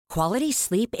Quality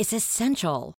sleep is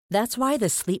essential. That's why the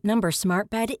Sleep Number Smart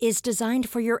Bed is designed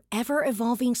for your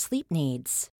ever-evolving sleep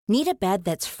needs. Need a bed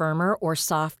that's firmer or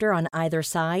softer on either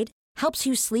side? Helps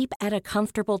you sleep at a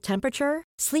comfortable temperature?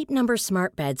 Sleep Number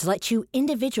Smart Beds let you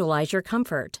individualize your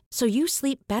comfort, so you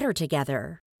sleep better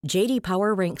together. J.D.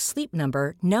 Power ranks Sleep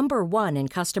Number number 1 in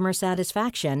customer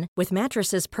satisfaction with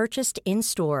mattresses purchased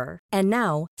in-store. And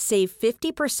now, save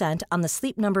 50% on the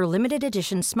Sleep Number Limited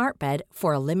Edition Smart Bed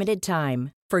for a limited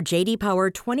time. For J.D. Power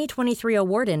 2023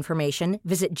 award information,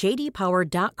 visit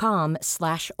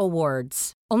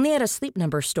jdpower.com/awards. Only at a Sleep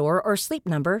Number store or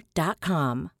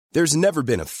sleepnumber.com. There's never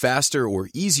been a faster or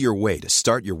easier way to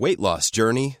start your weight loss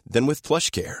journey than with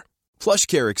PlushCare.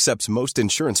 PlushCare accepts most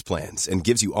insurance plans and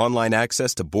gives you online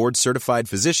access to board-certified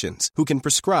physicians who can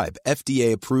prescribe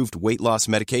FDA-approved weight loss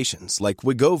medications like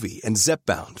Wegovy and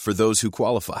Zepbound for those who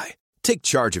qualify. Take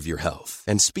charge of your health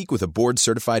and speak with a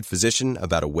board-certified physician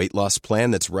about a weight loss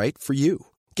plan that's right for you.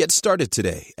 Get started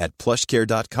today at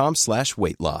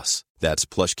plushcare.com/weight-loss. That's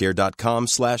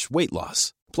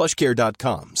plushcare.com/weight-loss.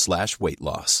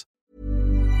 plushcare.com/weight-loss.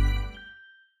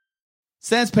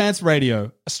 Sans Pants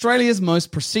Radio, Australia's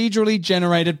most procedurally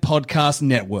generated podcast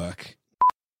network.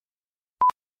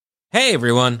 Hey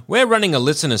everyone, we're running a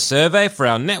listener survey for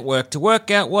our network to work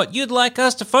out what you'd like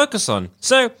us to focus on.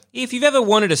 So, if you've ever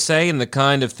wanted a say in the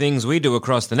kind of things we do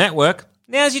across the network,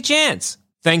 now's your chance.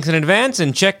 Thanks in advance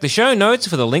and check the show notes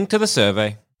for the link to the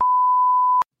survey.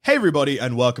 Hey everybody,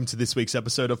 and welcome to this week's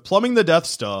episode of Plumbing the Death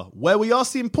Star, where we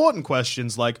ask the important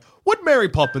questions like, would Mary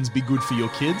Poppins be good for your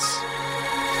kids?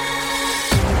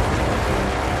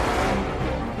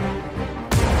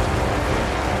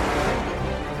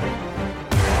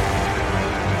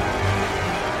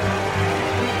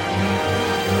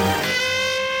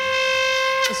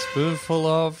 Spoonful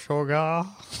of sugar.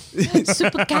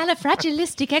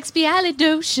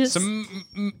 Supercalifragilisticexpialidocious.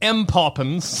 Some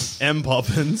M-Poppins.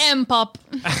 M-Poppins. M-Pop.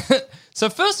 So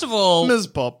first of all, Ms.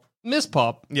 Pop. Miss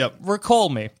Pop, Yep. recall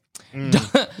me.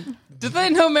 Do they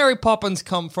know Mary Poppins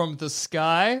come from the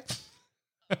sky?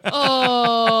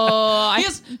 Oh.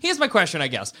 Here's my question, I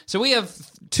guess. So we have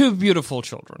two beautiful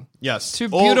children. Yes. Two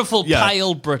All- beautiful, yeah.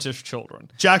 pale British children.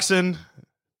 Jackson,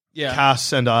 Yeah.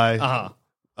 Cass, and I. Uh-huh.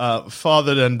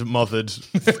 Fathered and mothered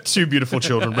two beautiful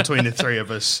children between the three of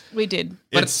us. We did.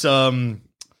 It's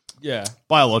Yeah.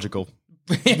 biological.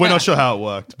 We're not sure how it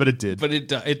worked, but it did. But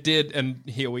it did, and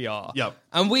here we are. Yep.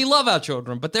 And we love our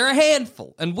children, but they're a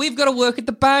handful, and we've got to work at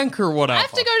the bank or whatever. I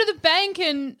have to go to the bank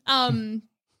and,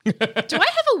 do I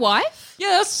have a wife?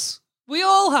 Yes, we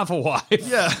all have a wife.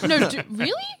 Yeah. No,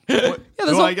 really? Yeah,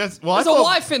 there's Well, a, I guess- well, I there's thought- a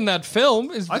wife in that film.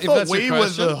 I if thought that's your we were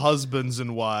question. the husbands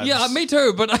and wives. Yeah, me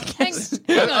too, but I guess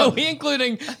hang on. are we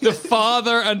including the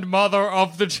father and mother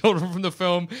of the children from the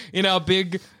film in our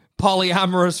big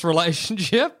polyamorous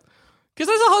relationship? Because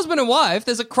there's a husband and wife,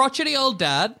 there's a crotchety old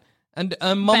dad, and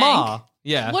mama. Bank?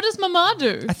 Yeah. What does Mama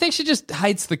do? I think she just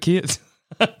hates the kids.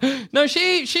 No,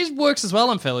 she works as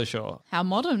well, I'm fairly sure. How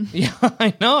modern. Yeah,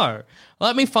 I know.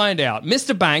 Let me find out.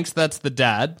 Mr. Banks, that's the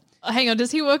dad. Oh, hang on,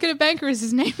 does he work at a bank or is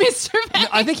his name Mr. Bank?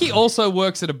 I think he also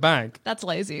works at a bank. That's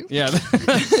lazy. Yeah,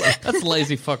 that's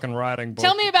lazy fucking writing. Book.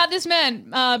 Tell me about this man,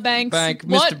 Banks. Bank,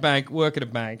 What? Mr. Bank, work at a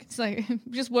bank. It's like,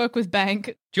 just work with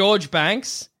Bank. George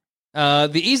Banks,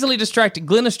 the easily distracted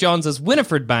Glynis Johns as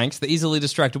Winifred Banks, the easily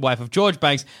distracted wife of George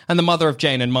Banks, and the mother of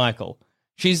Jane and Michael.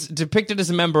 She's depicted as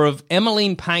a member of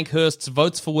Emmeline Pankhurst's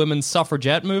Votes for Women's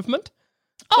suffragette movement.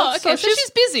 Oh, okay, so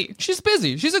she's busy. She's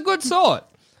busy. She's a good sort.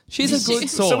 She's a good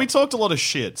sort. So we talked a lot of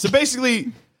shit. So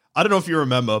basically, I don't know if you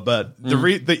remember, but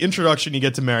the introduction you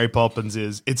get to Mary Poppins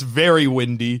is it's very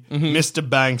windy. Mr.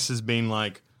 Banks has been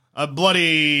like, I want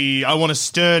a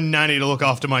stern nanny to look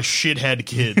after my shithead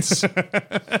kids.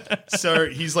 So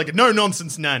he's like, no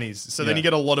nonsense nannies. So then you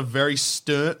get a lot of very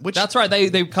stern. Which That's right.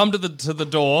 They come to the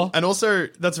door. and also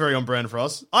that's very on brand for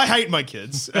us. I hate my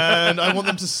kids and I want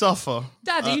them to suffer.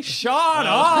 Daddy, shut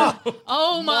up!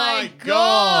 Oh my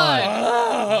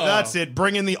God. That's it.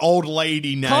 Bring in the old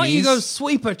lady nannies. Can't you go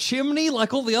sweep a chimney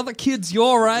like all the other kids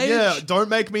your age? Yeah, don't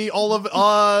make me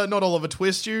not Oliver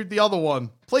Twist you, the other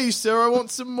one. Please, sir, I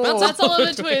want some more. That's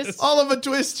Oliver Twist. Oliver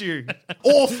Twist you.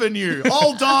 Orphan you.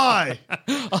 I'll die.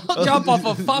 I'll jump off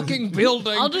a fucking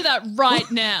building. I'll do that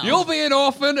right now. You'll be an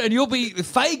orphan, and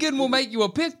Fagin will make you a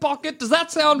pickpocket. Does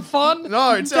that sound fun?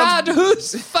 No, it sounds... Dad,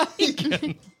 who's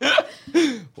Fagin?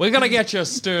 We're gonna get you a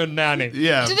stern nanny.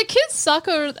 Yeah. Do the kids suck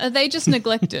or are they just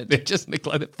neglected? They're just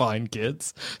neglected. Fine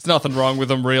kids. There's nothing wrong with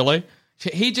them, really.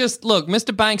 He just, look,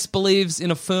 Mr. Banks believes in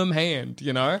a firm hand,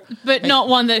 you know? But not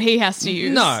one that he has to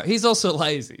use. No, he's also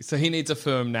lazy, so he needs a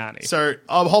firm nanny. So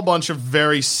a whole bunch of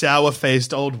very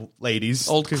sour-faced old ladies.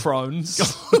 Old crones.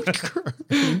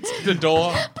 The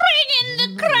door. Bring in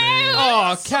the crows!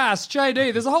 Oh, Cass,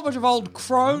 JD, there's a whole bunch of old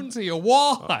crones here.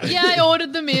 Why? Yeah, I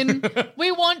ordered them in.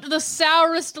 We want the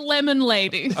sourest lemon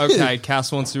lady. Okay,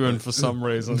 Cass wants you in for some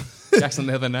reason. Jackson,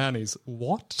 they're the nannies.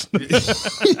 What?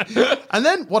 And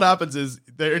then what happens is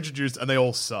they're introduced and they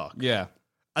all suck. Yeah.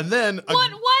 And then... Why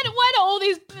do all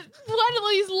these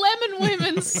lemon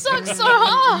women suck so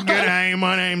hard? G'day,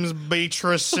 my name's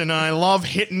Beatrice and I love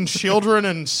hitting children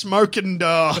and smoking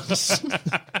darts.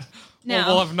 Now,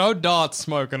 We'll have no darts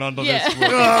smoking under Yeah. this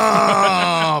roof.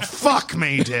 Oh, fuck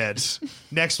me, Dad.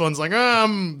 Next one's like,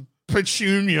 I'm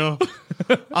Petunia.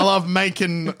 I love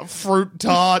making fruit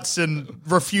tarts and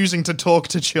refusing to talk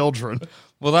to children.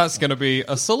 Well, that's going to be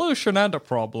a solution and a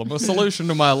problem. A solution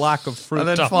to my lack of fruit And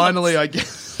then tarts. finally, I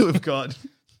guess we've got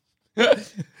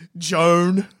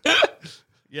Joan.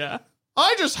 Yeah.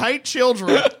 I just hate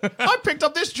children. I picked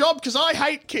up this job because I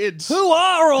hate kids. Who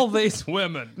are all these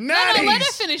women?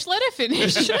 Nannies. let her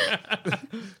finish.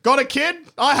 Got a kid?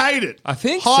 I hate it. I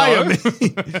think Hire so.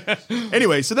 me.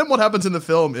 Anyway, so then what happens in the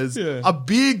film is a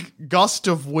big gust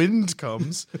of wind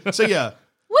comes. So yeah.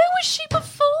 Where was she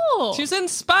before? She's in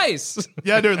space.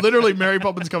 Yeah, dude, literally Mary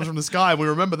Poppins comes from the sky and we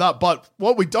remember that. But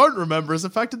what we don't remember is the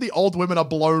fact that the old women are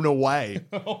blown away.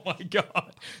 Oh my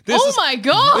god. My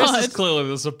God. This is clearly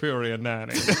the superior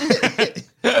nanny.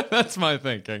 That's my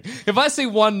thinking. If I see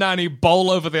one nanny bowl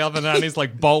over the other nannies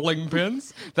like bowling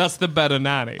pins, that's the better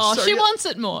nanny. Oh, she wants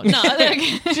it more. No,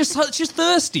 She's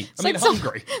thirsty.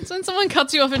 Hungry. So when someone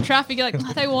cuts you off in traffic, you're like,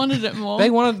 oh, they wanted it more. They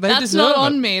That's deserve not it.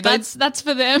 on me. That's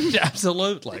for them.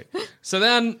 Absolutely. So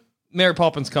then Mary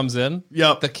Poppins comes in.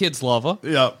 Yep. The kids love her.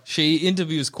 Yep. She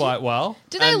interviews quite well.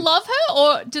 Do they love her,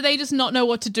 or do they just not know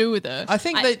what to do with her? I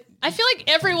think I feel like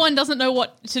everyone doesn't know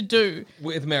what to do.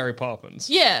 With Mary Poppins.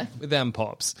 Yeah. With them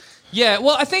pops. Yeah,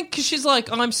 well, I think 'cause she's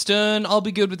like, I'm stern, I'll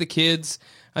be good with the kids.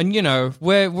 And, you know,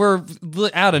 we're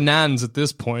out of nans at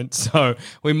this point, so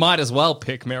we might as well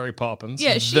pick Mary Poppins.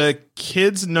 Yeah, The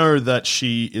kids know that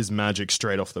she is magic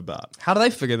straight off the bat. How do they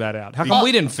figure that out? How come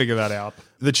we didn't figure that out?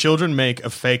 The children make a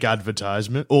fake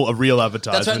advertisement or a real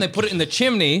advertisement. That's right, and they put it in the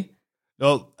chimney.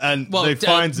 Well, and Well, they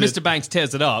find Mr. Banks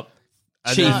tears it up.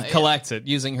 She collects it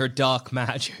using her dark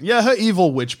magic. Yeah, her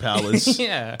evil witch powers.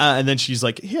 Yeah. And then she's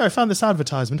like, here, I found this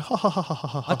advertisement. Ha ha ha ha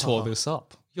ha ha. I tore this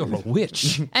up. You're a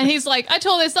witch. And he's like, I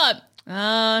tore this up.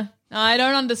 I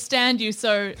don't understand you,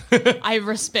 so I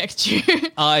respect you.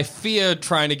 I fear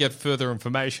trying to get further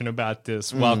information about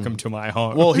this. Welcome to my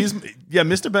home. Well,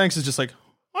 Mr. Banks is just like,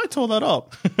 I tore that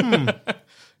up.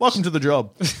 Welcome to the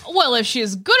job. Well, if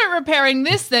she's good at repairing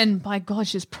this, then by God,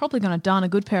 she's probably going to darn a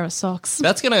good pair of socks.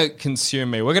 That's going to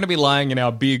consume me. We're going to be lying in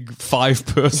our big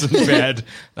 5-person bed. And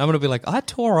I'm going to be like, I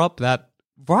tore up that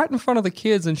right in front of the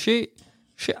kids, and she,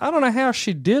 I don't know how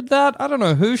she did that. I don't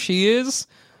know who she is,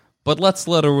 but let's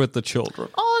let her with the children.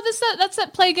 Oh, that's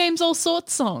that Play Games All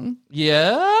Sorts song.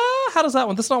 Yeah? How does that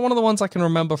one? That's not one of the ones I can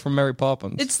remember from Mary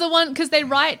Poppins. It's the one, because they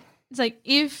write, it's like,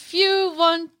 if you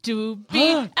want to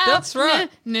be out. That's right.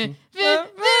 That's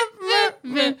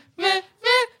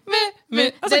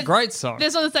a great song.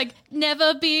 There's one that's like,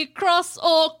 never be cross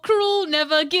or cruel,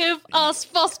 never give us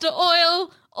foster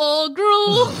oil or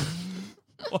gruel.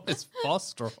 What is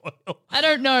foster oil? I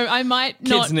don't know. I might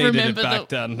not Kids needed it remember back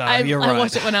then. No, I you're right.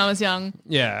 watched it when I was young.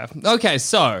 Yeah. Okay,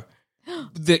 so.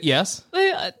 Yes?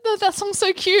 That song's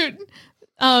so cute.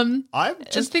 I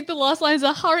just think the last lines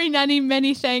are, hurry nanny,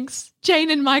 many thanks,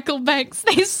 Jane and Michael Banks.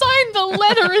 They signed the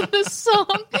letter in the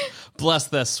song. Bless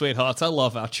their sweethearts. I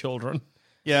love our children.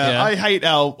 Yeah, I hate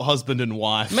our husband and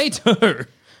wife. Me too.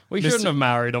 We shouldn't have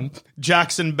married them.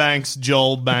 Jackson Banks,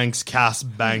 Joel Banks, Cass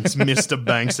Banks, Mr.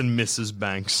 Banks, and Mrs.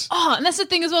 Banks. Oh, and that's the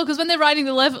thing as well, because when they're writing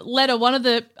the letter, one of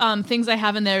the things they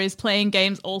have in there is playing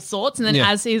games all sorts. And then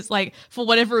as he's like, for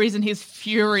whatever reason, he's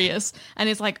furious. And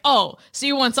he's like, oh, so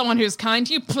you want someone who's kind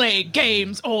to you? Play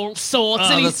games all sorts.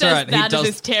 And he that's says right. He that as does-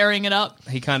 he's tearing it up.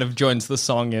 He kind of joins the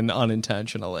song in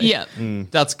unintentionally. Yeah.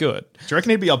 That's good. Do you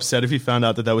reckon he'd be upset if he found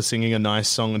out that they were singing a nice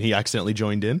song and he accidentally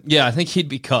joined in? Yeah, I think he'd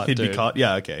be cut, He'd dude. be cut.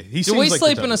 Yeah, okay. He Do we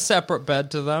sleep in a separate bed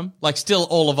to them? Like, still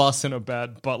all of us in a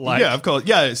bed, but like... Yeah, of course.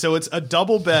 Yeah, so it's a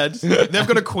double bed. They've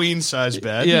got a queen size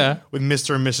bed. Yeah. With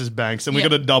Mr. and Mrs. Banks, and we Yeah.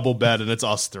 got a double bed, and it's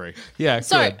us three. Yeah,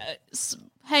 Sorry, good.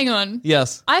 Hang on.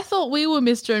 Yes. I thought we were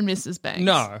Mr. and Mrs. Banks.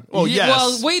 No. Well, yes.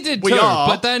 Well, we did We too, are.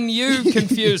 but then you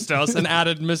confused us and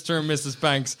added Mr. and Mrs.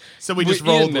 Banks. So we just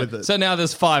rolled in with it. So now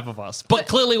there's 5 of us. But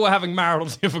clearly we're having marital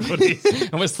difficulties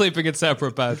and we're sleeping in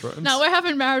separate bedrooms. No, we're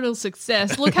having marital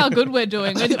success. Look how good we're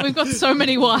doing. We've got so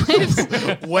many wives.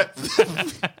 What?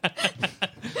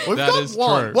 We've That got is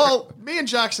one. true. Well, me and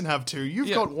Jackson have 2. You've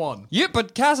got 1. Yeah,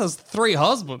 but Cass has 3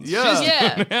 husbands. Yeah.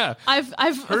 Yeah. Yeah.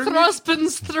 I've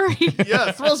Thrusbands 3.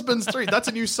 Yeah, Thrusbands 3. That's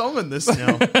a new song in this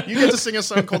now. You get to sing a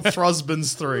song called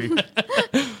Thrusbands 3.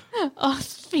 Oh,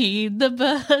 feed the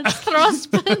birds.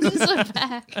 Thrusbands are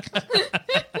back.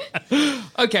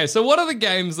 Okay, so what are the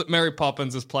games that Mary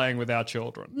Poppins is playing with our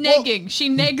children? Negging. She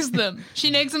negs them.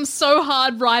 She negs them so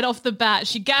hard right off the bat.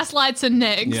 She gaslights and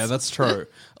negs. Yeah, that's true.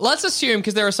 Let's assume,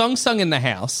 because there are songs sung in the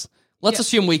house, let's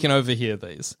assume we can overhear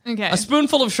these. Okay. A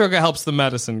spoonful of sugar helps the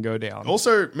medicine go down.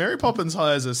 Also, Mary Poppins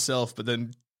hires herself, but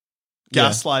then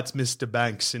gaslights Mr.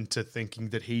 Banks into thinking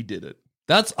that he did it.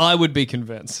 I would be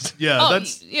convinced. Yeah, Oh,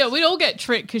 that's... yeah, we'd all get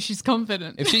tricked because she's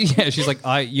confident. If she's like,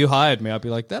 you hired me, I'd be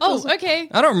like, that Oh, doesn't- okay.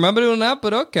 I don't remember doing that,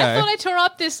 but okay. I thought I tore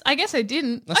up this. I guess I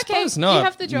didn't. I okay, suppose not. you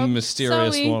have the job.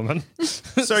 Mysterious Sorry. woman.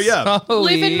 So, yeah.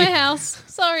 Live in Sorry. my house.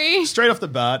 Sorry. Straight off the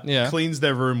bat, Yeah. cleans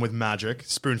their room with magic,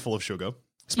 spoonful of sugar.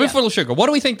 Spoonful of sugar. What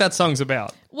do we think that song's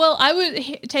about? Well, I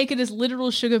would take it as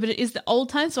literal sugar, but it is the old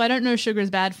time, so I don't know sugar is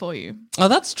bad for you. Oh,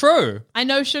 that's true. I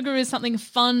know sugar is something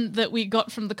fun that we got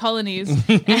from the colonies.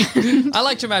 I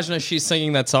like to imagine as she's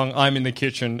singing that song, I'm in the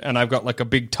kitchen and I've got like a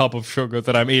big tub of sugar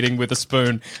that I'm eating with a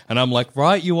spoon. And I'm like,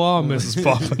 right, you are, Mrs.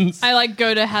 Poppins. I like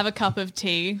go to have a cup of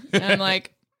tea, and I'm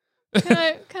like, can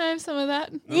I have some of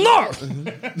that? No!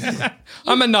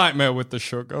 I'm a nightmare with the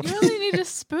sugar. You only need a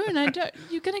spoon.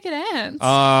 You're gonna get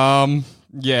ants.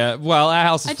 Yeah, well, our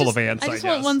house is full of ants, I I just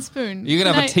guess. want one spoon. You can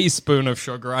Can have I- a teaspoon of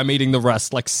sugar. I'm eating the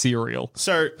rest like cereal.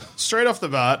 So, straight off the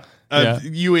bat, Yeah.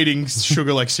 you eating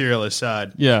sugar like cereal is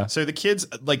sad. Yeah. So the kids,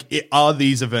 like, are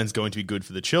these events going to be good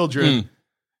for the children?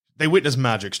 They witness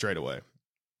magic straight away.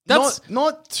 That's-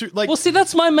 not too, like... Well, see,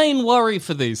 that's my main worry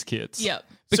for these kids. Yep.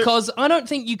 Because I don't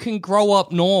think you can grow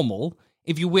up normal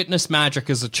if you witness magic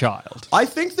as a child. I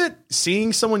think that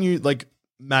seeing someone use, like,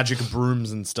 magic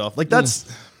brooms and stuff, like, that's...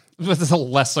 That's a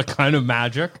lesser kind of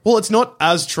magic. Well, it's not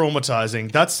as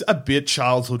traumatizing. That's a bit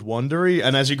childhood wondery,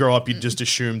 and as you grow up, you just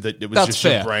assume that it was That's just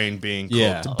fair. your brain being cooked.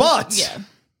 Yeah. But Yeah.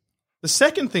 the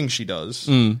second thing she does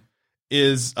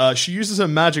is she uses her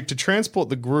magic to transport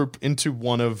the group into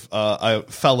one of a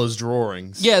fella's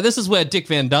drawings. Yeah, this is where Dick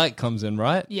Van Dyke comes in,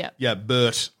 right? Yeah. Yeah,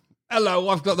 Bert. Hello,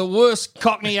 I've got the worst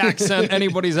Cockney accent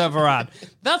anybody's ever had.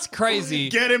 That's crazy.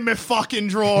 Get in my fucking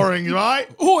drawing, right?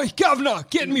 Oi, governor,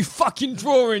 get me fucking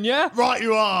drawing, yeah? Right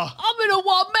you are. I'm in a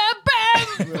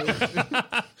one-man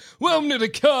band. Welcome to the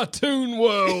cartoon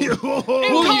world. In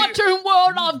cartoon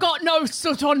world, I've got no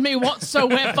soot on me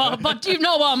whatsoever, but you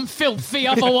know I'm filthy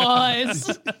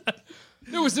otherwise.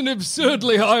 There was an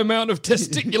absurdly high amount of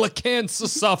testicular cancer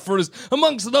sufferers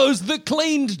amongst those that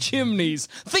cleaned chimneys.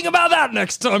 Think about that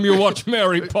next time you watch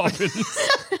Mary Poppins.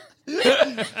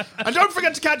 And don't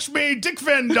forget to catch me, Dick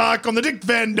Van Dyke, on the Dick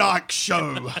Van Dyke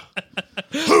Show.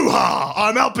 Hoo-ha!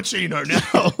 I'm Al Pacino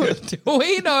now.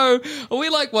 We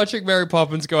like watching Mary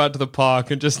Poppins go out to the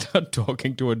park and just start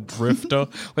talking to a drifter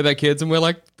with our kids, and we're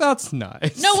like, that's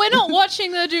nice. No, we're not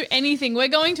watching her do anything. We're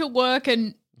going to work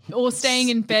or staying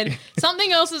in bed.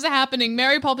 Something else is happening.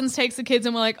 Mary Poppins takes the kids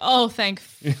and we're like, oh, thank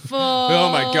fuck.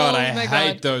 Oh my god, I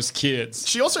hate those kids.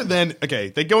 She also then, okay,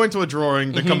 they go into a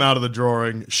drawing, they come out of the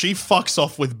drawing, she fucks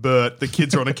off with Bert, the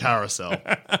kids are on a carousel.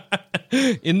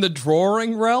 In the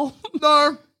drawing realm?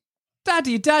 No.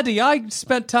 Daddy, I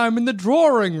spent time in the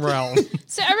drawing realm.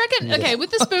 So I reckon, okay, with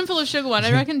the spoonful of sugar one,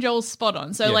 I reckon Joel's spot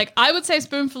on. So like, I would say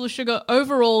spoonful of sugar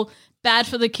overall bad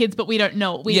for the kids, but we don't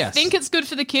know it. We Yes. think it's good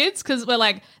for the kids because we're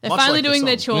like, they're Much finally like the doing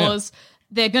their song. chores.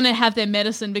 They're going to have their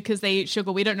medicine because they eat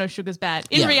sugar. We don't know sugar's bad.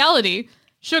 In Yeah. reality,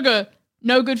 sugar,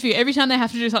 no good for you. Every time they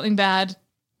have to do something bad,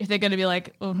 if they're going to be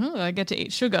like, oh, no, I get to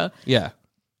eat sugar. Yeah.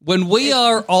 When we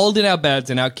are old in our beds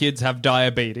and our kids have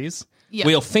diabetes, Yeah.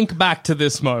 we'll think back to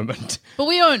this moment. But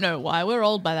we don't know why. We're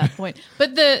old by that point.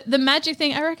 But the magic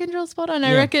thing, I reckon Joel's spot on.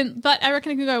 I reckon it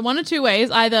can go one or two ways.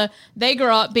 Either they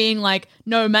grow up being like,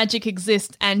 no, magic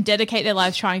exists and dedicate their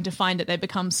lives trying to find it. They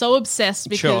become so obsessed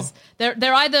because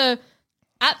they're either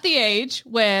at the age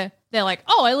where they're like,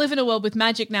 oh, I live in a world with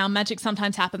magic now. Magic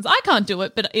sometimes happens. I can't do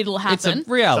it, but it'll happen. It's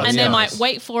a reality. And they Yes. might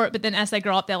wait for it, but then as they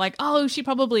grow up, they're like, oh, she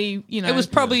probably, It was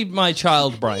probably my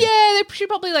child brain. she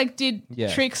probably like did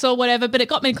Yeah. tricks or whatever, but it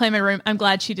got me to clean my room. I'm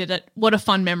glad she did it. What a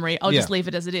fun memory. I'll just Yeah. leave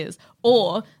it as it is.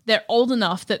 Or they're old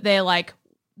enough that they're like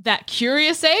that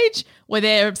curious age where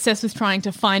they're obsessed with trying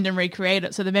to find and recreate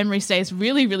it. So the memory stays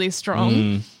really, really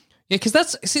strong. Yeah, because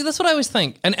that's what I always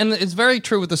think. And it's very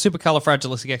true with the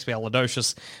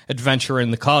supercalifragilisticexpialidocious adventure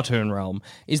in the cartoon realm,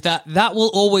 is that will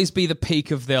always be the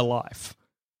peak of their life.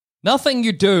 Nothing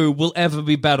you do will ever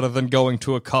be better than going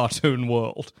to a cartoon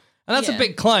world. And that's a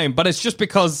big claim, but it's just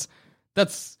because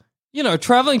that's,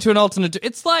 traveling to an alternate...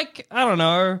 It's like, I don't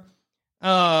know...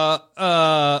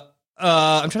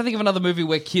 I'm trying to think of another movie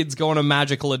where kids go on a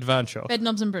magical adventure.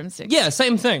 Bedknobs and Broomsticks. Yeah,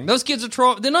 same thing. Those kids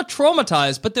are they're not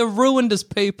traumatized, but they're ruined as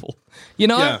people.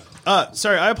 Yeah.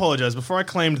 Sorry, I apologize. Before I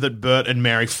claimed that Bert and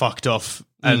Mary fucked off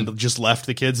and just left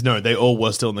the kids, no, they all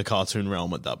were still in the cartoon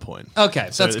realm at that point. Okay,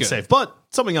 So that's it's good. safe. But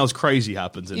something else crazy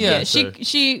happens in Yeah, there. so-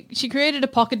 She created a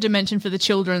pocket dimension for the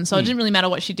children, so it didn't really matter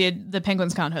what she did. The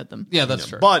penguins can't hurt them. Yeah, that's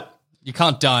true. But You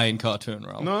can't die in cartoon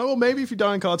realm. no, well, maybe if you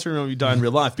die in cartoon realm, you die in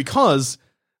real life because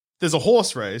there's a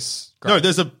horse race. No,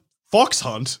 there's a fox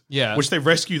hunt. Yeah. Which they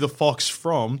rescue the fox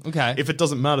from. Okay. If it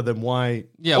doesn't matter, then why?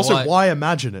 Yeah, Also, why? why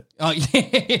imagine it? Oh,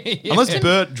 yeah. Unless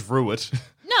Bert drew it.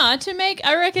 No,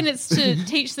 I reckon it's to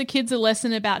teach the kids a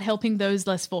lesson about helping those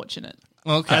less fortunate.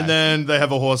 Okay. And then they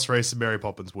have a horse race and Mary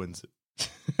Poppins wins it.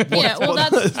 Yeah, well,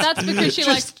 that's because she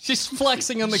likes. She's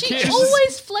flexing on the She kids.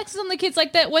 always flexes on the kids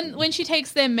like that when she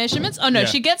takes their measurements. Oh no, Yeah.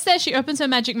 she gets there, she opens her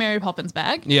magic Mary Poppins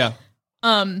bag. Yeah.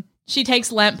 She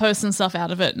takes lampposts and stuff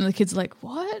out of it, and the kids are like,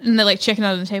 "What?" And they're like checking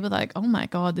out on the table, like, "Oh my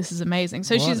god, this is amazing."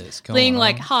 So What is she's going being on?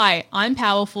 like, "Hi, I'm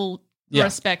powerful. Yeah.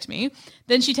 Respect me."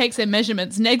 Then she takes their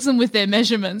measurements, negs them with their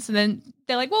measurements, and then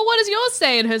they're like, "Well, what does yours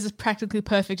say?" And hers is practically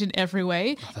perfect in every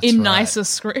way, in right. nicer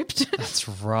script. That's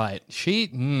right. I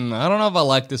don't know if I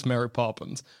like this Mary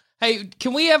Poppins. Hey,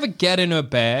 can we ever get in her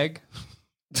bag?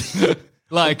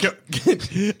 Like,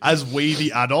 As we,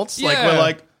 the adults, Yeah. like, we're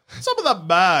like, some of that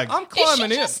bag. I'm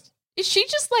climbing in. Is she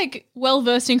just like well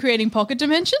versed in creating pocket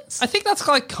dimensions? I think that's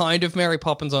like kind of Mary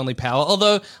Poppins' only power.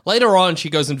 Although later on she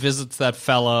goes and visits that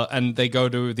fella and they go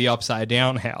to the Upside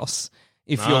Down house,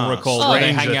 if you'll recall, where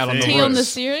they Stranger hang out on the Things. Tea on the roofs.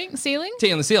 ceiling?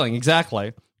 Tea on the ceiling,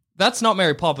 exactly. That's not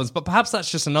Mary Poppins, but perhaps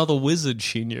that's just another wizard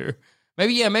she knew.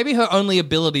 Maybe her only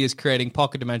ability is creating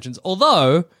pocket dimensions.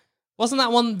 Although, wasn't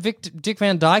that one Dick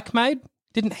Van Dyke made?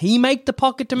 Didn't he make the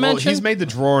pocket Well, dimension? he's made the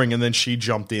drawing and then she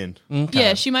jumped in.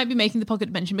 Yeah, she might be making the pocket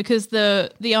dimension because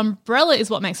the umbrella is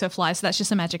what makes her fly, so that's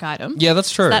just a magic item. Yeah, that's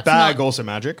true. That's Bag not- also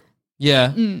magic.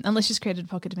 yeah. Unless she's created a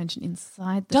pocket dimension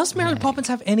inside the Does Mary Poppins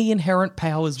have any inherent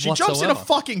powers She whatsoever? jumps in a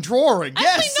fucking drawing.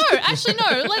 Yes. Actually,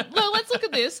 no. Let's look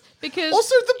at this because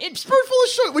Also, the spoonful of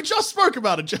sugar. We just spoke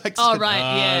about it, Jackson. Oh right,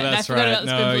 yeah, and I that's forgot right. about the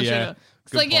No, spoonful of yeah. sugar.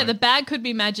 It's Good like, yeah, point. the bag could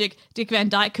be magic. Dick Van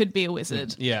Dyke could be a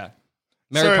wizard. Yeah.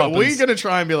 Mary So Poppins. we're going to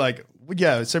try and be like,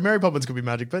 yeah, so Mary Poppins could be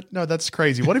magic, but no, that's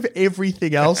crazy. What if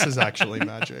everything else is actually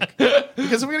magic?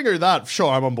 Because if we're going to go with that,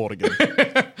 sure, I'm on board again.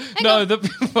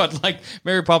 But like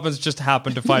Mary Poppins just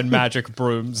happened to find magic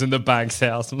brooms in the Banks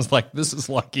house and was like, this is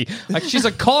lucky. Like she's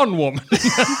a con woman.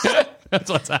 That's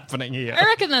what's happening here. I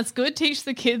reckon that's good. Teach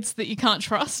the kids that you can't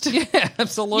trust. Yeah,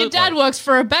 absolutely. Your dad works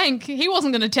for a bank. He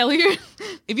wasn't going to tell you.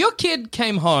 If your kid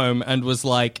came home and was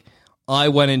like, I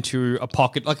went into a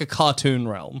pocket, like a cartoon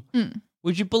realm,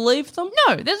 would you believe them?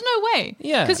 No, there's no way.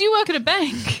 Yeah. Because you work at a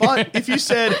bank. But if you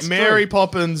said Mary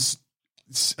Poppins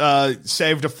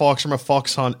saved a fox from a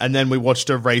fox hunt and then we watched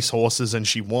her race horses and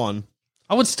she won.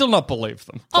 I would still not believe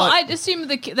them. I'd assume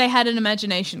they had an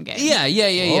imagination game. Yeah.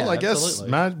 Well, I guess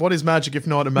absolutely. what is magic if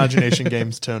not imagination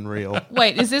games turn real?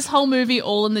 Wait, is this whole movie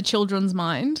all in the children's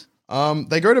mind?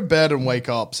 They go to bed and wake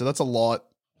up, so that's a lot.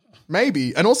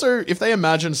 Maybe. And also, if they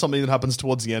imagine something that happens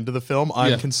towards the end of the film,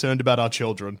 I'm Yeah. concerned about our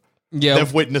children. Yeah.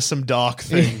 They've witnessed some dark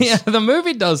things. Yeah, the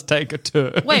movie does take a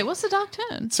turn. Wait, what's the dark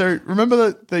turn? So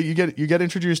remember that you get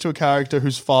introduced to a character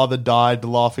whose father died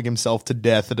laughing himself to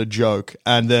death at a joke,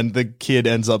 and then the kid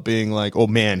ends up being like, oh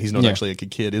man, he's not Yeah. actually a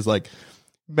kid. He's like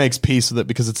makes peace with it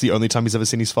because it's the only time he's ever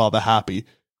seen his father happy.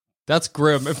 That's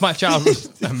grim. If my child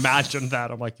imagined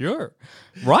that, I'm like,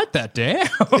 write that down.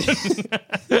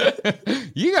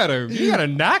 you got a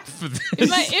knack for this.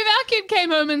 If our kid came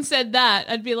home and said that,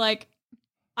 I'd be like,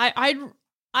 I'm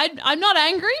not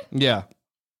angry, Yeah.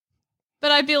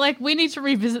 but I'd be like, we need to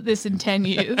revisit this in 10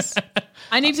 years.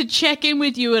 I need to check in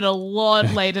with you at a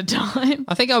lot later time.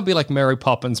 I think I would be like Mary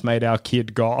Poppins made our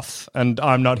kid goth, and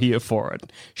I'm not here for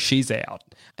it. She's out.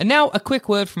 And now a quick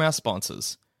word from our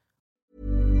sponsors.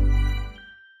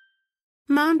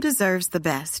 Mom deserves the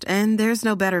best, and there's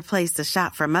no better place to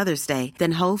shop for Mother's Day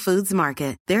than Whole Foods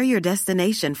Market. They're your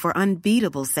destination for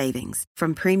unbeatable savings,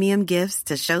 from premium gifts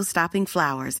to show-stopping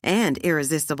flowers and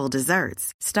irresistible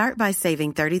desserts. Start by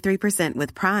saving 33%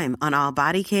 with Prime on all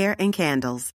body care and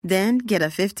candles. Then get a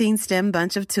 15-stem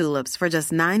bunch of tulips for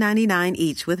just $9.99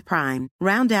 each with Prime.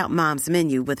 Round out Mom's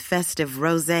menu with festive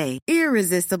rosé,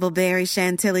 irresistible berry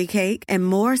chantilly cake, and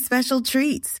more special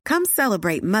treats. Come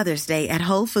celebrate Mother's Day at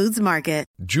Whole Foods Market.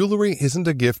 Jewelry isn't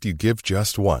a gift you give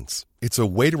just once. It's a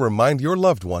way to remind your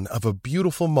loved one of a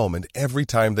beautiful moment every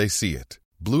time they see it.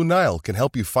 Blue Nile can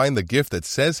help you find the gift that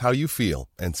says how you feel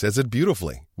and says it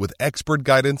beautifully, with expert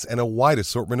guidance and a wide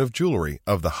assortment of jewelry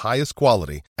of the highest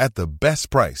quality at the best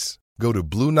price. Go to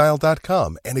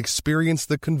BlueNile.com and experience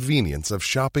the convenience of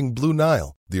shopping Blue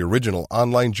Nile, the original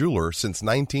online jeweler since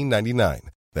 1999.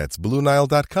 That's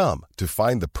BlueNile.com to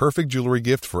find the perfect jewelry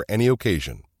gift for any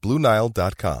occasion.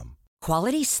 BlueNile.com.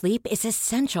 Quality sleep is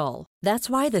essential. That's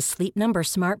why the Sleep Number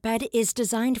Smart Bed is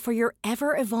designed for your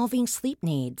ever-evolving sleep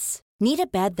needs. Need a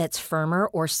bed that's firmer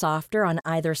or softer on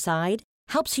either side?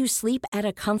 Helps you sleep at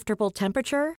a comfortable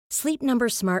temperature? Sleep Number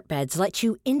Smart Beds let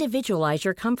you individualize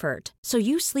your comfort, so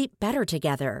you sleep better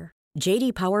together.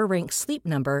 J.D. Power ranks Sleep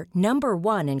Number number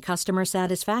 1 in customer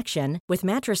satisfaction with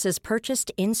mattresses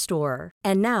purchased in-store.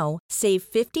 And now, save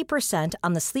 50%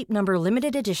 on the Sleep Number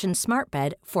Limited Edition Smart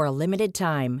Bed for a limited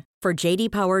time. For J.D.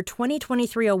 Power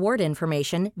 2023 award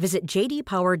information, visit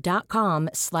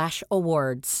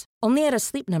jdpower.com/awards. Only at a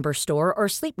Sleep Number store or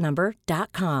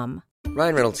sleepnumber.com.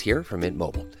 Ryan Reynolds here from Mint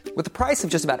Mobile. With the price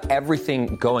of just about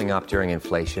everything going up during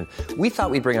inflation, we thought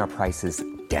we'd bring our prices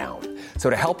down. So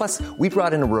to help us, we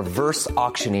brought in a reverse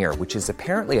auctioneer, which is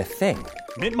apparently a thing.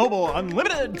 Mint Mobile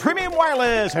Unlimited Premium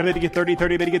Wireless. How to get 30,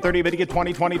 30, bit to get 30, bit to get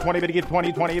 20, 20, 20, bit to get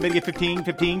 20, 20, bit to get 15,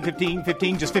 15, 15,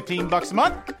 15, just $15 a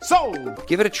month? Sold!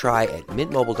 Give it a try at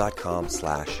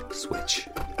mintmobile.com/switch.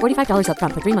 $45 up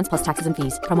front for 3 months plus taxes and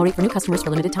fees. Promo rate for new customers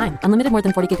for limited time. Unlimited more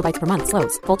than 40 gigabytes per month.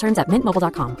 Slows full terms at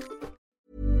mintmobile.com.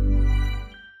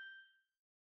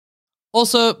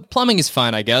 Also, plumbing is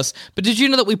fine, I guess, but did you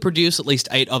know that we produce at least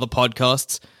 8 other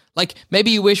podcasts? Like,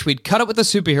 maybe you wish we'd cut it with the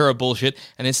superhero bullshit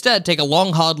and instead take a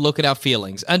long, hard look at our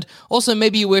feelings. And also,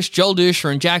 maybe you wish Joel Dusher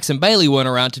and Jackson Bailey weren't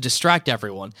around to distract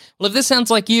everyone. Well, if this sounds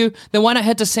like you, then why not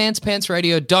head to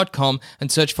sanspantsradio.com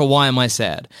and search for Why Am I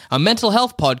Sad? A mental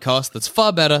health podcast that's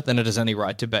far better than it has any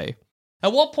right to be.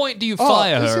 At what point do you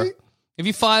fire her? Have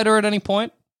you fired her at any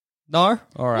point? No?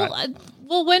 All right.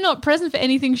 Well, we're not present for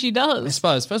anything she does.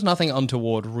 I suppose nothing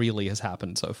untoward really has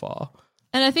happened so far.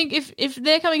 And I think if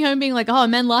they're coming home being like, oh, a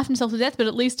man laughed himself to death, but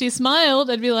at least he smiled,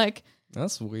 I'd be like,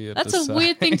 that's weird. That's a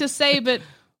weird thing to say, but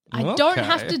I don't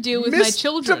have to deal with my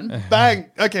children. Bang.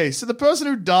 Okay, so the person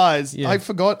who dies, I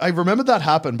forgot. I remembered that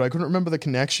happened, but I couldn't remember the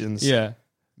connections. Yeah.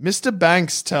 Mr.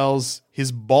 Banks tells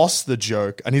his boss the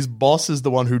joke, and his boss is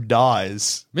the one who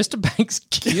dies. Mr. Banks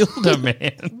killed a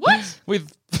man. What?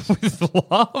 With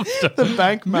laughter. The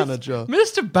bank manager.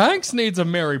 Mr. Banks needs a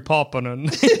Mary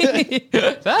Poppins.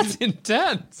 That's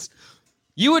intense.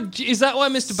 Is that why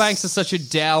Mr. Banks is such a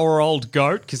dour old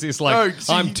goat? Because he's like,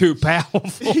 I'm too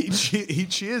powerful. He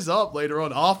cheers up later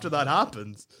on after that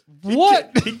happens.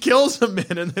 What? He kills a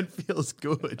man and then feels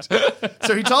good.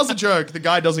 So he tells a joke, the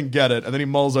guy doesn't get it, and then he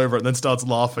mulls over it and then starts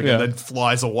laughing and then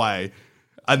flies away.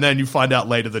 And then you find out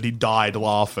later that he died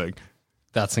laughing.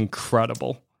 That's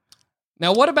incredible.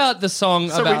 Now, what about the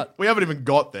song about... We haven't even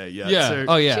got there yet. Yeah. So,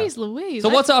 Jeez Louise. So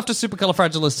what's after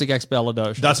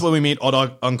supercalifragilisticexpialidocious? That's where we meet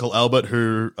odd Uncle Albert,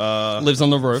 who... lives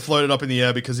on the roof. Floated up in the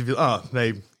air because of... this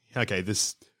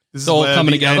is all where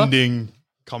coming the together? ending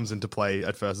comes into play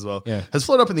at first as well. Yeah. Has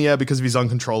floated up in the air because of his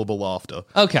uncontrollable laughter.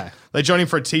 Okay. They join him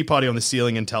for a tea party on the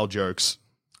ceiling and tell jokes.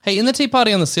 Hey, in the tea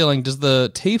party on the ceiling, does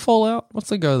the tea fall out? What's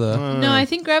the go there? No, I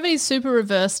think gravity's super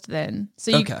reversed then.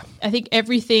 So I think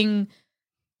everything...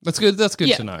 That's good. That's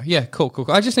good to know. Yeah, cool.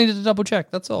 I just needed to double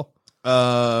check. That's all.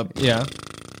 Yeah.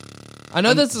 I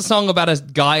know there's a song about a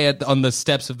guy on the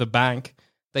steps of the bank.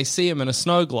 They see him in a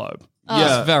snow globe.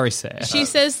 Yeah. It's very sad. She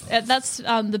says that's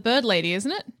the bird lady,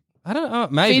 isn't it? I don't know.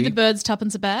 Maybe. Feed the birds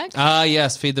tuppence a bag. Ah,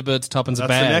 yes. Feed the birds tuppence a bag.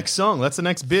 That's the next song. That's the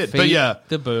next bit. Feed but yeah.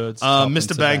 the birds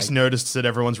Mr. Banks noticed that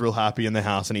everyone's real happy in the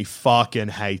house and he fucking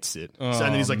hates it. Oh, so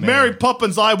then he's like, man. Mary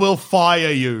Poppins, I will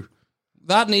fire you.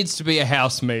 That needs to be a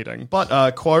house meeting.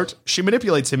 But, quote, she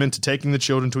manipulates him into taking the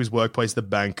children to his workplace, the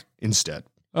bank, instead.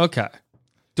 Okay.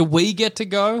 Do we get to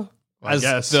go I as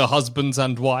guess. the husbands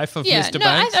and wife of Mr.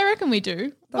 Banks? I reckon we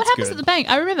do. What happens good. at the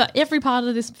bank? I remember every part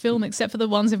of this film except for the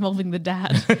ones involving the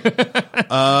dad.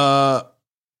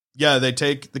 Yeah, they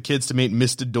take the kids to meet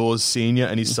Mr. Dawes Sr.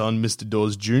 and his son, Mr.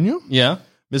 Dawes Jr. Yeah.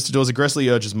 Mr. Dawes aggressively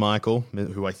urges Michael,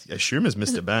 who I assume is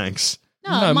Mr. Banks.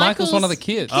 No, Michael's one of the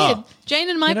kids. Kid. Jane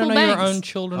and Michael you don't know Banks. your own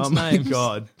children's Oh my names.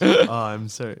 god. I'm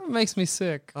sorry. It makes me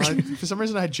sick. For some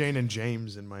reason I had Jane and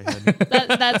James in my head.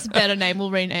 That's a better name. We'll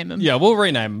rename him. Yeah, we'll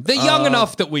rename them. They're young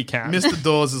enough that we can. Mr.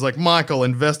 Dawes is like, Michael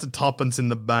invested tuppence in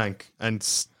the bank and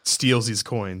steals his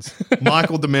coins.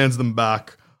 Michael demands them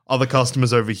back. Other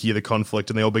customers overhear the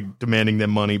conflict and they all be demanding their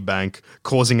money back,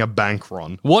 causing a bank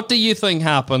run. What do you think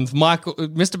happens?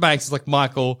 Mr. Banks is like,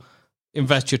 Michael,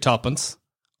 invest your tuppence.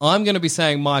 I'm going to be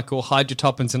saying, Michael, hide your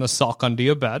tuppence in a sock under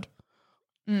your bed.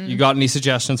 You got any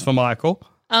suggestions for Michael?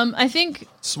 I think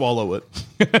Swallow it.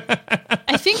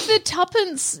 I think the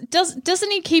tuppence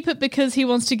doesn't he keep it because he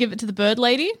wants to give it to the bird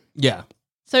lady? Yeah.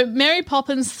 So Mary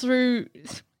Poppins through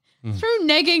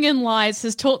negging and lies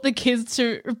has taught the kids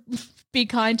to be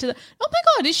kind to the. Oh my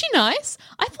god, is she nice?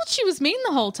 I thought she was mean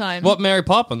the whole time. What, Mary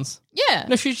Poppins? Yeah.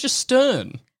 No, she's just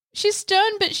stern. She's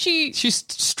stern, but She's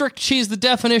strict. She's the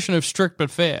definition of strict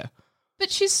but fair. But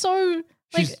she's so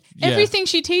like yeah. everything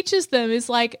she teaches them is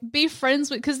like be friends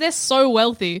with because they're so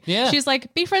wealthy. Yeah. She's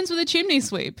like be friends with a chimney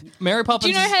sweep. Mary Poppins. Do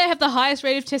you know how they have the highest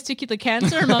rate of testicular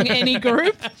cancer among any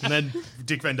group? And then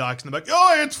Dick Van Dyke's in the back,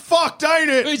 oh, it's fucked, ain't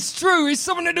it? It's true. It's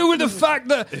something to do with the fact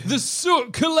that the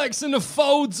soot collects in the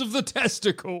folds of the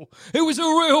testicle. It was a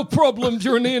real problem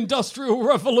during the Industrial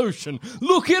Revolution.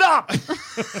 Look it up.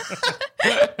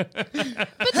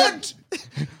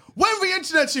 When the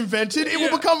internet's invented, it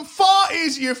will become far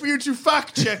easier for you to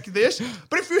fact check this.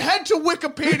 But if you head to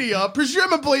Wikipedia,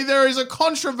 presumably there is a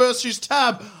controversies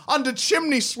tab under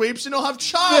chimney sweeps and it'll have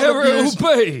child There abuse,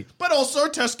 it'll be. but also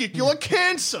testicular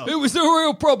cancer. It was a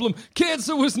real problem.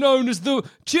 Cancer was known as the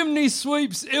chimney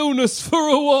sweep's illness for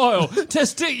a while.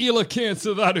 Testicular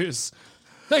cancer, that is.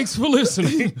 Thanks for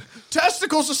listening.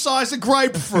 Testicles the size of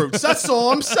grapefruits. That's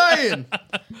all I'm saying.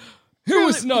 It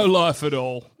was no life at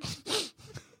all.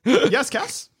 Yes,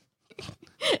 Cass?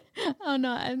 Oh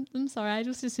no, I'm sorry. I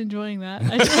was just enjoying that.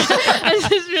 I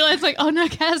just realized like, oh no,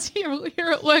 Kaz,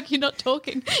 you're at work. You're not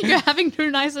talking. You're having too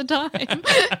nice a time.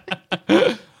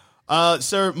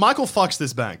 So Michael fucks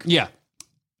this bank. Yeah.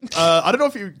 I don't know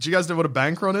if do you guys know what a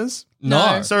bank run is?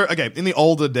 No. So, okay, in the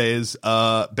older days,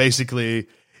 basically,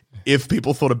 if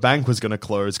people thought a bank was going to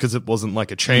close because it wasn't like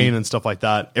a chain and stuff like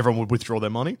that, everyone would withdraw their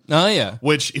money. Oh, yeah.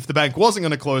 Which, if the bank wasn't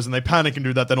going to close and they panic and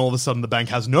do that, then all of a sudden the bank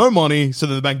has no money, so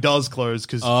then the bank does close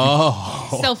because...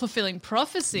 Self-fulfilling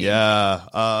prophecy.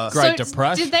 Yeah. Great So,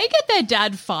 Depression. Did they get their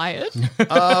dad fired?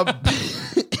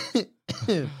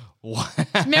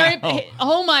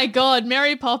 Oh my god,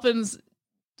 Mary Poppins.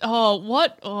 Oh,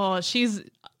 what? Oh, she's...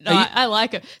 I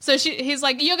like her. So he's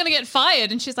like, you're going to get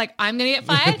fired. And she's like, I'm going to get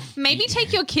fired? Maybe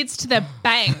take your kids to the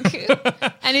bank.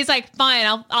 And he's like,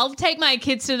 fine, I'll take my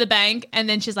kids to the bank. And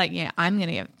then she's like, yeah, I'm going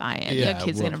to get fired. Your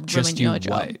kids are going to ruin your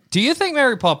job. Do you think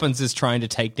Mary Poppins is trying to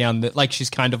take down like she's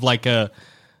kind of like a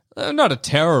not a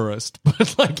terrorist,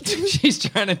 but like she's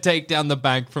trying to take down the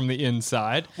bank from the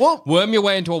inside? Well, worm your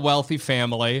way into a wealthy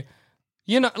family.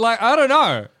 You know, like I don't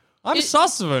know. I'm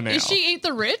sus of her now. Is she Eat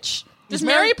the Rich? Does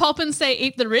Mary Poppins say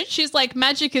eat the rich? She's like,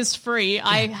 magic is free.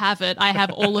 I have it. I have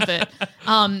all of it.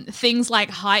 Things like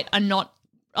height are not...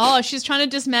 Oh, she's trying to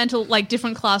dismantle like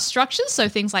different class structures. So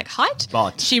things like height,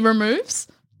 she removes.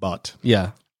 But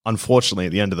yeah, unfortunately,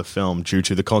 at the end of the film, due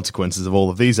to the consequences of all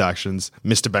of these actions,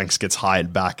 Mr. Banks gets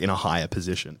hired back in a higher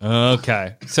position.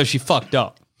 Okay. So she fucked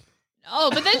up. Oh,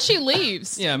 but then she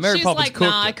leaves. Yeah, Mary She's Poppins like,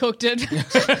 cooked nah, it. I cooked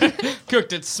it.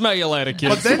 Cooked it. Smell you later,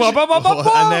 kids. But then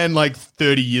and then, like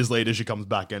 30 years later, she comes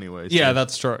back anyway. So. Yeah,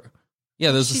 that's true.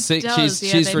 Yeah, there's she's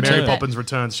they returned. Mary Poppins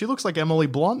returns. She looks like Emily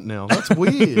Blunt now. That's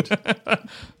weird.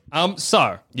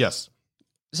 So yes.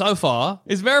 So far,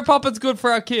 is Mary Poppins good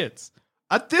for our kids?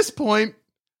 At this point,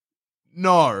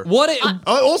 no.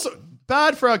 Also,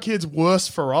 bad for our kids, worse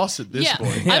for us at this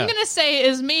point. I'm going to say,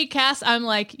 as me, Cass, I'm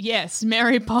like, yes,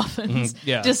 Mary Poppins.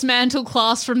 Yeah. Dismantle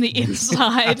class from the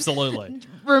inside. Absolutely.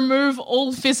 Remove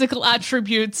all physical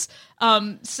attributes.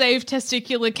 Save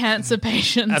testicular cancer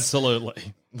patients.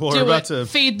 Absolutely. Well, we're about to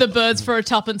feed the birds for a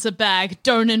tuppence a bag.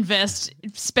 Don't invest.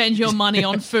 Spend your money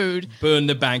on food. Burn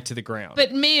the bank to the ground.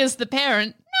 But me as the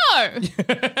parent, no.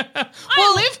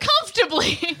 I live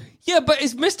comfortably. Yeah, but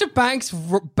is Mr. Banks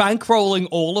bankrolling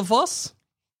all of us?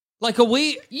 Like, are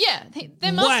we... Yeah,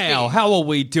 there must be. Wow, how are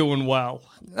we doing well?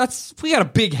 We got a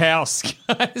big house,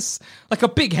 guys. Like a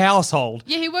big household.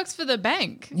 Yeah, he works for the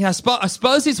bank. Yeah, I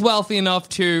suppose he's wealthy enough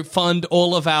to fund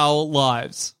all of our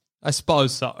lives. I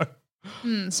suppose so.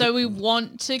 So we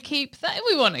want to keep that?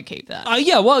 We want to keep that.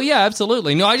 Yeah,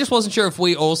 absolutely. No, I just wasn't sure if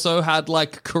we also had,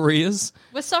 like, careers.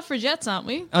 We're suffragettes, aren't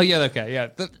we? Oh, yeah, okay, yeah.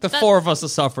 The four of us are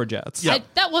suffragettes. Yeah.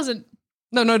 That wasn't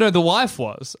No, the wife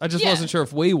was. I just wasn't sure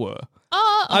if we were.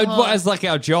 As like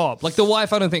our job. Like the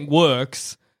wife I don't think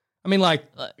works. I mean, like...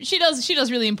 She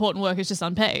does really important work, it's just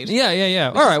unpaid.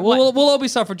 Yeah. All right, well, we'll all be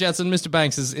suffragettes and Mr.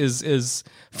 Banks is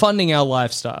funding our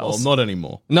lifestyles. Well, not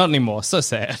anymore. Not anymore, so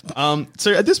sad.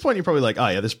 So at this point, you're probably like, oh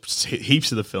yeah, there's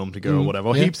heaps of the film to go or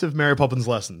whatever. Yeah. Heaps of Mary Poppins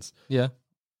lessons. Yeah.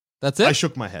 That's it? I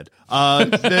shook my head.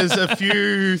 There's a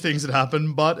few things that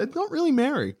happen, but it's not really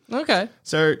Mary. Okay.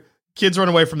 So kids run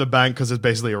away from the bank because there's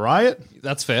basically a riot.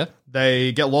 That's fair.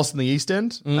 They get lost in the East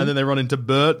End, and then they run into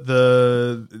Bert,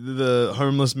 the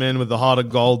homeless man with the heart of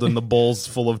gold and the balls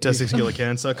full of testicular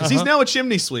cancer, because he's now a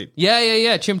chimney sweep.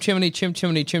 Yeah. Chim chimney,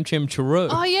 churro.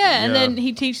 Oh, yeah. And then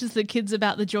he teaches the kids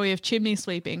about the joy of chimney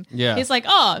sweeping. Yeah. He's like,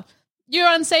 oh,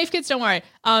 you're unsafe, kids, don't worry.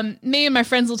 Me and my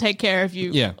friends will take care of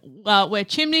you. Yeah. We're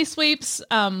chimney sweeps.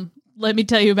 Let me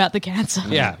tell you about the cancer.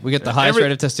 Yeah, we get the highest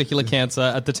rate of testicular cancer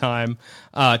at the time.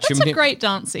 That's a great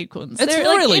dance sequence. It's They're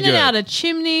really in good. and out of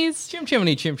chimneys. Chim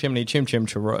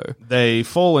churro. They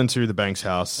fall into the Banks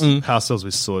house. House sells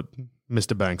with soot.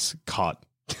 Mr. Banks cut.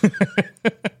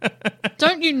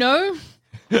 Don't you know?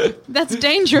 That's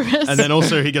dangerous. And then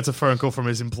also he gets a phone call from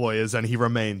his employers and he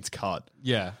remains cut.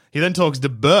 Yeah. He then talks to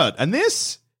Bert. And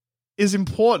this is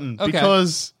important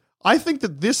because I think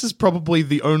that this is probably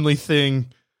the only thing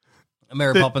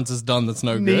Mary Poppins has done that's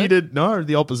no good. needed. No,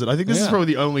 the opposite. I think this is probably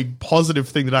the only positive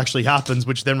thing that actually happens,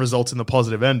 which then results in the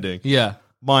positive ending. Yeah.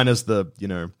 Minus the,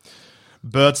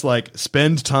 Bert's like,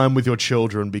 spend time with your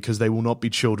children because they will not be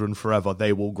children forever.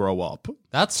 They will grow up.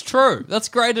 That's true. That's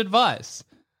great advice.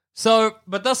 So,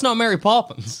 but that's not Mary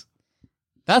Poppins.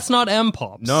 That's not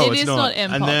M-Pops. No, It it's is not. not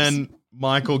M-Pops. And then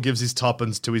Michael gives his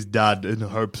tuppence to his dad in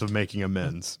hopes of making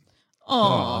amends.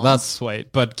 Oh, That's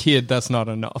sweet. But kid, that's not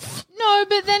enough. no,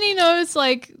 but then he knows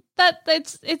like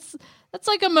that's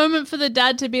like a moment for the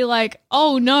dad to be like,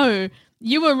 oh no,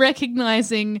 you are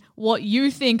recognizing what you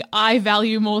think I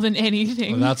value more than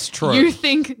anything. Well, that's true. You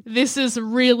think this is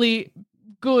really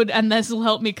good and this will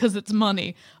help me because it's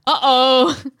money.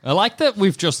 Uh-oh. I like that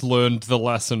we've just learned the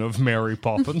lesson of Mary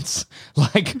Poppins.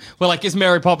 We're like, is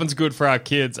Mary Poppins good for our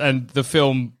kids? And the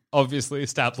film obviously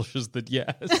establishes that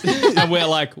yes. And we're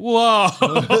like, whoa,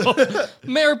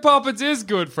 Mary Poppins is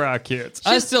good for our kids.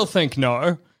 I still think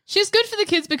no. She's good for the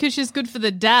kids because she's good for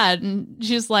the dad and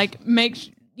she's like, I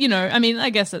mean, I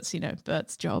guess that's,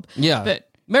 Bert's job. Yeah. But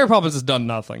Mary Poppins has done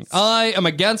nothing. I am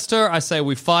against her. I say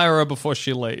we fire her before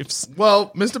she leaves.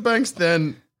 Well, Mr. Banks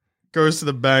then goes to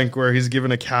the bank where he's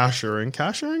given a cashiering.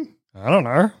 Cashiering? I don't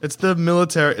know. It's the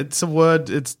military. It's a word.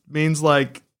 It means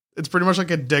like, it's pretty much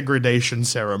like a degradation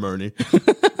ceremony.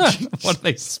 What,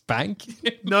 they spank?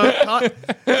 No,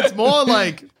 it's more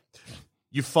like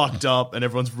you fucked up and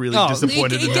everyone's really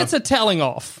disappointed. He gets a telling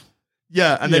off.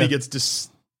 Yeah, and then Yeah. he gets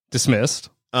Dismissed.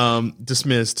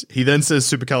 dismissed. He then says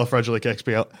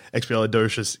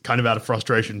supercalifragilisticexpialidocious, kind of out of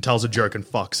frustration, tells a joke and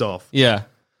fucks off. Yeah.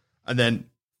 And then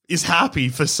is happy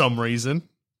for some reason.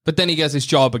 But then he gets his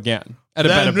job again at a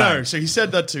better bank. So he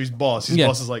said that to his boss. His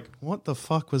boss is like, "What the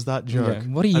fuck was that joke?" Yeah,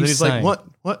 what are you And then he's saying? like,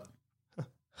 "What?"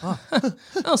 Oh,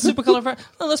 supercalifragilistic.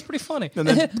 Oh, that's pretty funny. And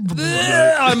then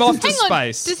I'm off to hang on,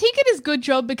 space. does he get his good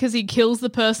job because he kills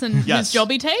the person whose Yes. job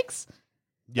he takes?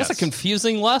 Yes. That's a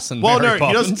confusing lesson. Well, Mary no,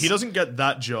 he Poppins. doesn't get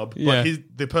that job. Yeah. But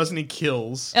the person he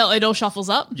kills. It all shuffles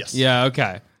up? Yes. Yeah,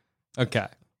 okay.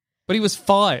 But he was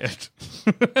fired.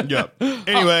 Yeah.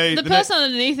 Anyway, The person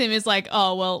underneath him is like,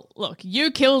 oh, well, look,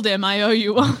 you killed him. I owe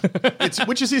you one.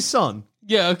 which is his son.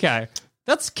 Yeah, okay.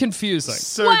 That's confusing.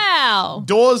 So Wow.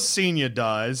 Dawes Sr.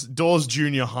 dies. Dawes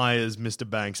Jr. hires Mr.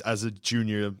 Banks as a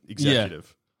junior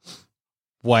executive.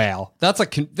 Wow.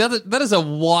 That is a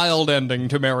wild ending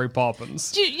to Mary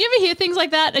Poppins. Do you ever hear things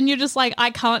like that and you're just like,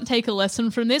 I can't take a lesson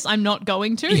from this. I'm not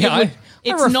going to. Yeah,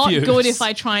 It's I not refuse. good if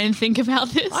I try and think about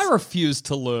this. I refuse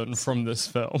to learn from this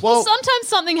film. Well, Sometimes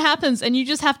something happens and you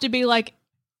just have to be like,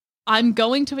 I'm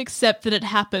going to accept that it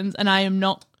happens and I'm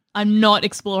not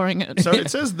exploring it. so it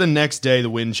says the next day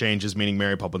the wind changes, meaning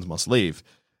Mary Poppins must leave.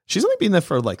 She's only been there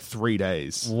for like 3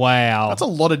 days. Wow. That's a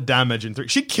lot of damage in 3.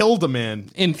 She killed a man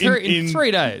in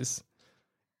 3 days.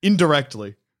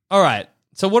 Indirectly. All right.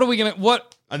 So what are we going to...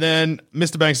 And then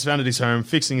Mr. Banks is found at his home,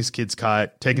 fixing his kid's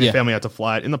kite, taking Yeah. his family out to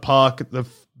fly it. In the park, the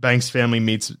Banks family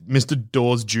meets Mr.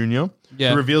 Dawes Jr., Yeah.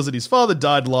 who reveals that his father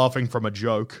died laughing from a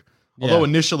joke, although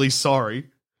initially sorry.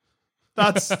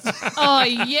 That's... Oh,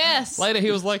 yes. Later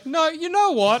he was like, no, you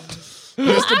know what? Well,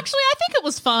 actually, I think it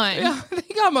was fine. I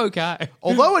think I'm okay.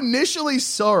 Although initially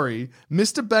sorry,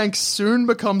 Mr. Banks soon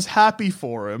becomes happy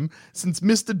for him, since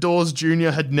Mr. Dawes Jr.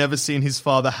 had never seen his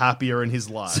father happier in his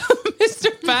life. Mr.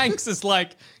 Banks is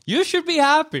like, you should be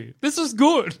happy. This is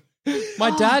good.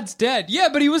 My dad's dead. Yeah,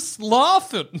 but he was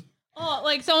laughing. Oh,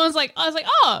 like someone's like, I was like,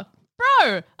 oh,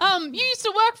 bro, you used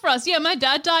to work for us. Yeah, my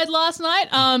dad died last night.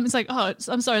 It's like, oh,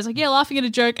 I'm sorry. It's like, yeah, laughing at a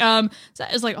joke. So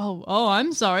it's like, oh,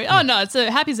 I'm sorry. Oh no, it's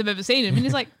the happiest I've ever seen him. And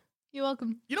he's like, you're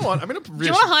welcome. You know what? I'm gonna. Do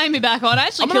you want to hire me back on? I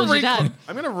actually killed your dad.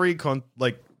 I'm gonna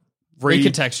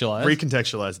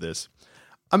Recontextualize this.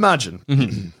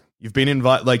 Imagine you've been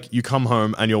invited. Like you come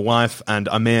home and your wife and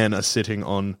a man are sitting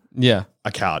on a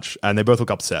couch and they both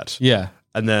look upset. Yeah,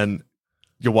 and then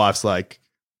your wife's like,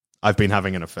 "I've been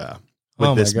having an affair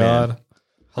with this man."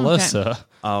 Hello, Okay. sir.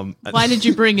 Why did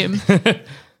you bring him?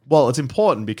 Well, it's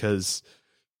important because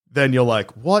then you're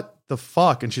like, "What the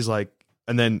fuck?" And she's like,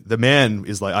 and then the man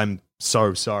is like, "I'm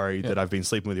so sorry that I've been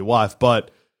sleeping with your wife,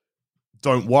 but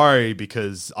don't worry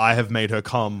because I have made her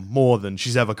come more than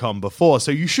she's ever come before. So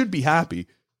you should be happy."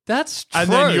 That's true. And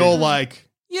then you're like,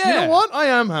 yeah. You know what? I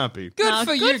am happy. Good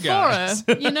for you guys.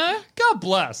 For her, you know? God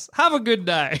bless. Have a good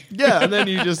day. Yeah, and then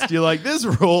you're like, this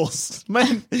rules,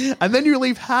 man. And then you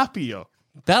leave happier.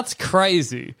 That's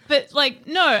crazy. But like,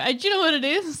 no, do you know what it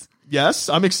is? Yes,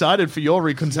 I'm excited for your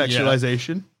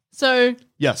recontextualization. So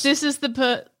Yes. this is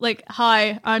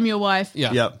hi, I'm your wife.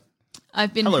 Yeah. Yep.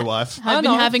 I've been Hello, wife. I've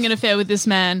been having an affair with this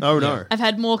man. Oh, no. I've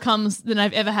had more comes than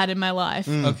I've ever had in my life.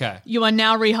 Okay. You are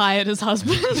now rehired as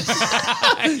husband.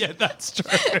 Yeah, that's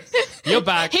true. You're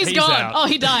back. He's gone. out. Oh,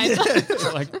 he died.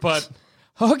 But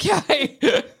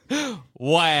okay.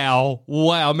 Wow.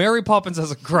 Mary Poppins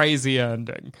has a crazy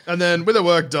ending. And then with her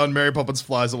work done, Mary Poppins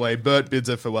flies away. Bert bids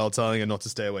her farewell, telling her not to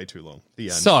stay away too long. The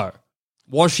end. So,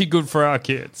 was she good for our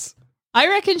kids? I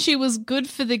reckon she was good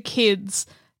for the kids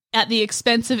at the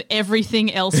expense of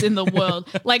everything else in the world.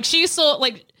 She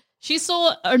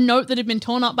saw a note that had been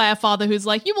torn up by her father who's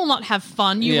like, you will not have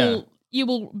fun. You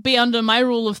will be under my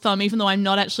rule of thumb even though I'm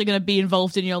not actually going to be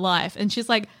involved in your life. And she's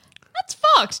like, that's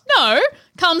fucked. No.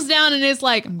 Comes down and is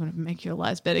like, I'm going to make your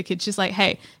lives better, kid. She's like,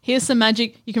 hey, here's some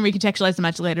magic. You can recontextualize the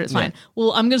magic later. It's fine.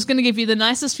 Well, I'm just going to give you the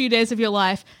nicest few days of your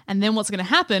life. And then what's going to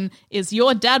happen is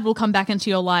your dad will come back into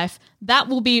your life. That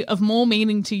will be of more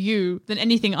meaning to you than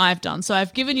anything I've done. So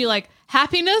I've given you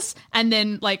happiness and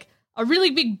then a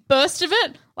really big burst of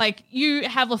it. You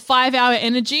have a 5-hour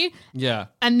energy. Yeah.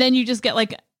 And then you just get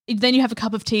then you have a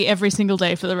cup of tea every single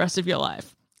day for the rest of your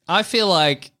life. I feel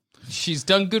like she's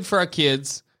done good for our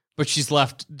kids, but she's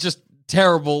left just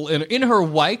terrible. In her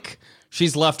wake,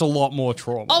 she's left a lot more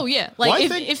trauma. Oh, yeah.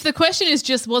 If the question is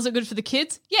just, was it good for the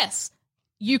kids? Yes.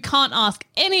 You can't ask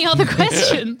any other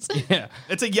questions. Yeah.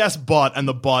 It's a yes, but, and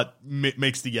the but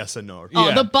makes the yes or no. Oh,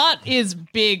 Yeah. the butt is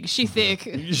big. She thick.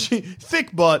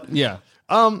 Thick butt. Yeah.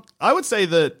 I would say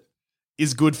that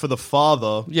is good for the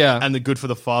father. Yeah. And the good for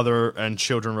the father and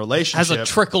children relationship. Has a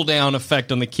trickle-down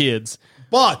effect on the kids.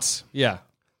 But Yeah.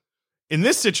 in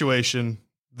this situation,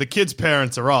 the kids'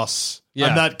 parents are us. Yeah.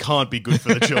 And that can't be good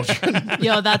for the children.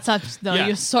 Yo, that's Yeah.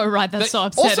 you're so right. That's so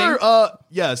upsetting. Also,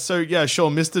 sure,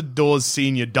 Mr. Dawes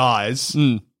Sr. dies.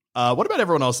 What about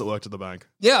everyone else that worked at the bank?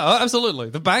 Yeah, absolutely.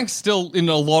 The bank's still in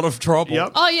a lot of trouble.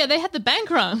 Yep. Oh, yeah, they had the bank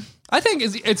run. I think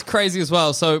it's crazy as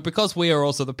well. So because we are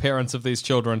also the parents of these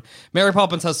children, Mary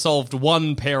Poppins has solved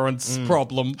one parent's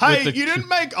problem. Hey, with the you didn't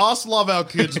make us love our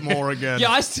kids more again.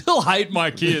 Yeah, I still hate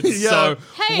my kids. Yeah. So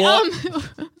Hey, what?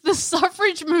 the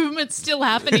suffrage movement's still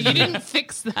happening. You didn't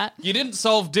fix that. You didn't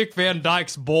solve Dick Van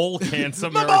Dyke's ball cancer,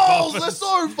 My Mary balls, Poppins. they're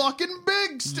so fucking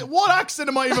big. What accent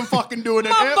am I even fucking doing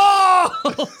in here?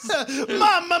 balls!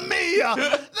 Mamma mia!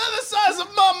 They're the size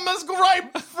of Mama's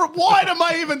grapefruit. What am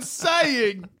I even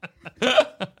saying?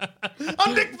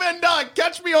 I'm Dick Van Dyke.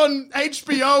 Catch me on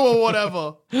HBO or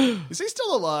whatever. Is he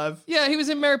still alive? Yeah, he was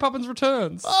in Mary Poppins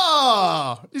Returns.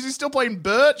 Ah, is he still playing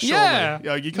Bert? Surely.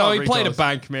 Yeah. You can't No, he read played a those.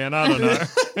 bank man. I don't know.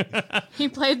 He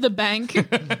played the bank.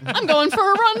 I'm going for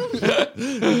a run.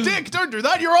 Dick, don't do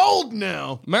that. You're old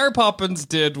now. Mary Poppins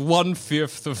did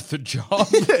 1/5 of the job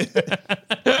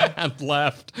and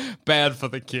left. Bad for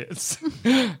the kids.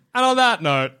 And on that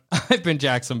note, I've been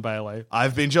Jackson Bailey.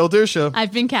 I've been Joel Dusha.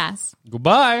 I've been Cass.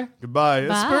 Goodbye. Goodbye. A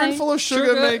Bye. spoonful of sugar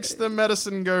Sugar. makes the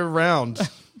medicine go round.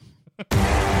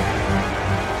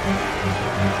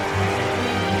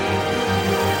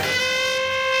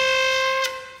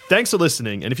 Thanks for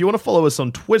listening, and if you want to follow us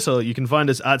on Twitter, you can find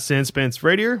us at Sanspants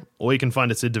Radio, or you can find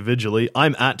us individually.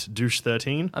 I'm at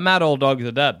Douche13. I'm at Old Dog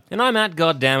the Dad. And I'm at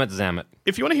Goddammit Zammit.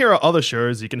 If you want to hear our other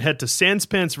shows, you can head to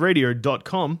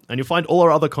sanspantsradio.com, and you'll find all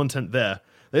our other content there.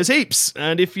 There's heaps,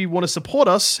 and if you want to support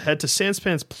us, head to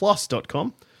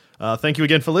sanspantsplus.com. Thank you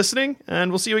again for listening,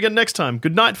 and we'll see you again next time.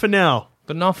 Good night for now.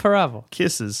 But not forever.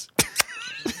 Kisses.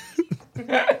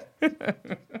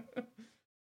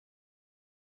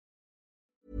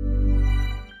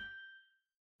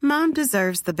 Mom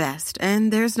deserves the best,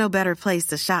 and there's no better place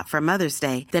to shop for Mother's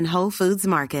Day than Whole Foods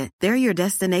Market. They're your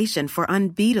destination for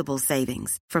unbeatable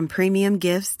savings, from premium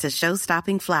gifts to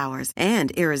show-stopping flowers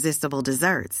and irresistible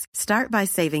desserts. Start by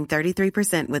saving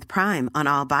 33% with Prime on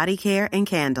all body care and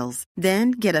candles.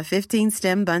 Then get a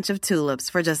 15-stem bunch of tulips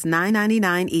for just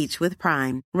 $9.99 each with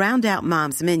Prime. Round out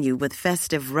Mom's menu with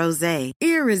festive rosé,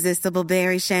 irresistible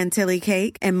berry chantilly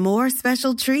cake, and more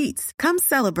special treats. Come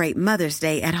celebrate Mother's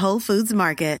Day at Whole Foods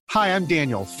Market. Hi, I'm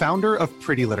Daniel, founder of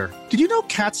Pretty Litter. Did you know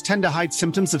cats tend to hide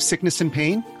symptoms of sickness and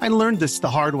pain? I learned this the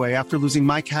hard way after losing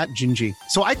my cat, Gingy.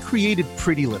 So I created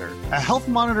Pretty Litter, a health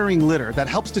monitoring litter that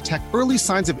helps detect early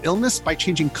signs of illness by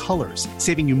changing colors,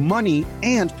 saving you money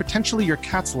and potentially your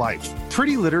cat's life.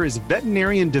 Pretty Litter is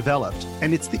veterinarian developed,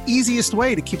 and it's the easiest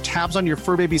way to keep tabs on your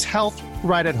fur baby's health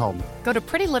right at home. Go to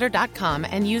prettylitter.com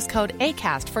and use code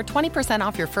ACAST for 20%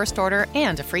 off your first order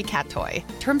and a free cat toy.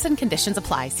 Terms and conditions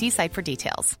apply. See site for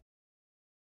details.